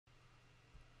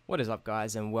What is up,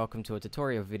 guys, and welcome to a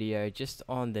tutorial video just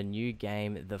on the new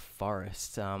game The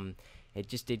Forest. It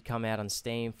just did come out on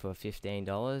Steam for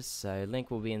 $15, so link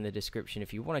will be in the description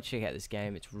if you want to check out this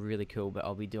game. It's really cool, but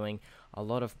I'll be doing a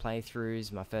lot of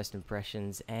playthroughs, my first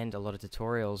impressions, and a lot of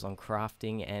tutorials on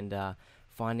crafting and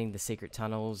finding the secret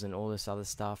tunnels and all this other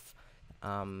stuff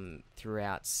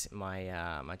throughout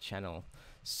my channel.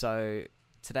 So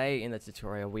today in the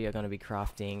tutorial we are going to be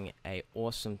crafting a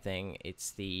awesome thing.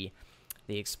 It's the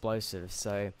explosive.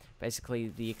 So basically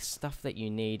the stuff that you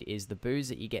need is the booze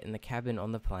that you get in the cabin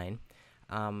on the plane,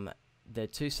 the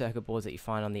two circuit boards that you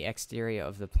find on the exterior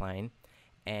of the plane,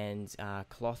 and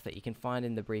cloth that you can find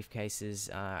in the briefcases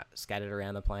scattered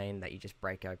around the plane that you just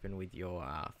break open with your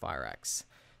fire axe.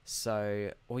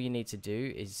 So all you need to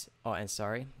do is,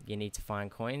 you need to find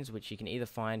coins, which you can either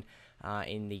find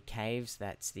in the caves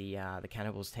that the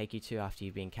cannibals take you to after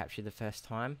you've been captured the first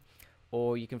time,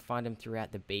 or you can find them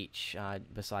throughout the beach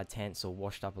beside tents or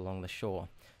washed up along the shore.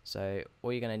 So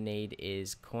all you're going to need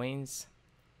is coins,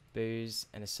 booze,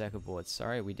 and a circuit board.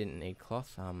 Sorry, we didn't need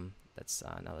cloth. That's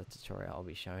another tutorial I'll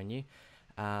be showing you.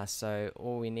 So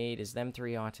all we need is them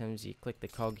three items. You click the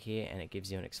cog here and it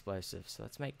gives you an explosive. So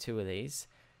let's make two of these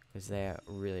because they're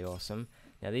really awesome.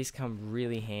 Now these come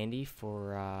really handy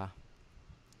for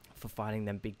fighting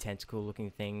them big tentacle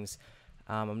looking things.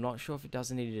 I'm not sure if it does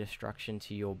any destruction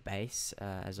to your base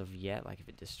as of yet, like if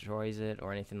it destroys it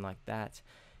or anything like that,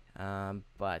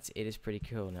 but it is pretty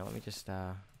cool. Now let me just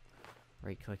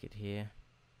re-click it here.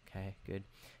 Okay, good,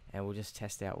 and we'll just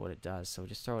test out what it does. So we'll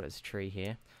just throw it as a tree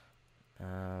here.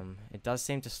 It does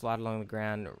seem to slide along the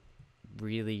ground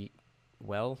really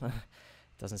well. It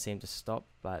doesn't seem to stop,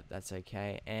 but that's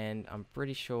okay, and I'm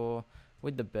pretty sure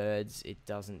with the birds it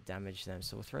doesn't damage them.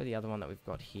 So we'll throw the other one that we've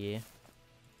got here.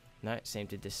 No, it seemed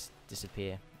to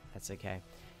disappear. That's okay.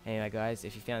 Anyway, guys,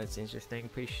 if you found this interesting,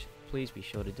 please be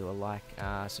sure to do a like.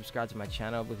 Subscribe to my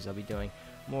channel because I'll be doing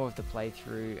more of the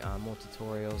playthrough, more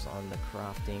tutorials on the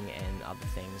crafting and other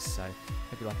things. So,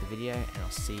 hope you liked the video, and I'll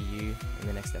see you in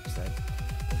the next episode.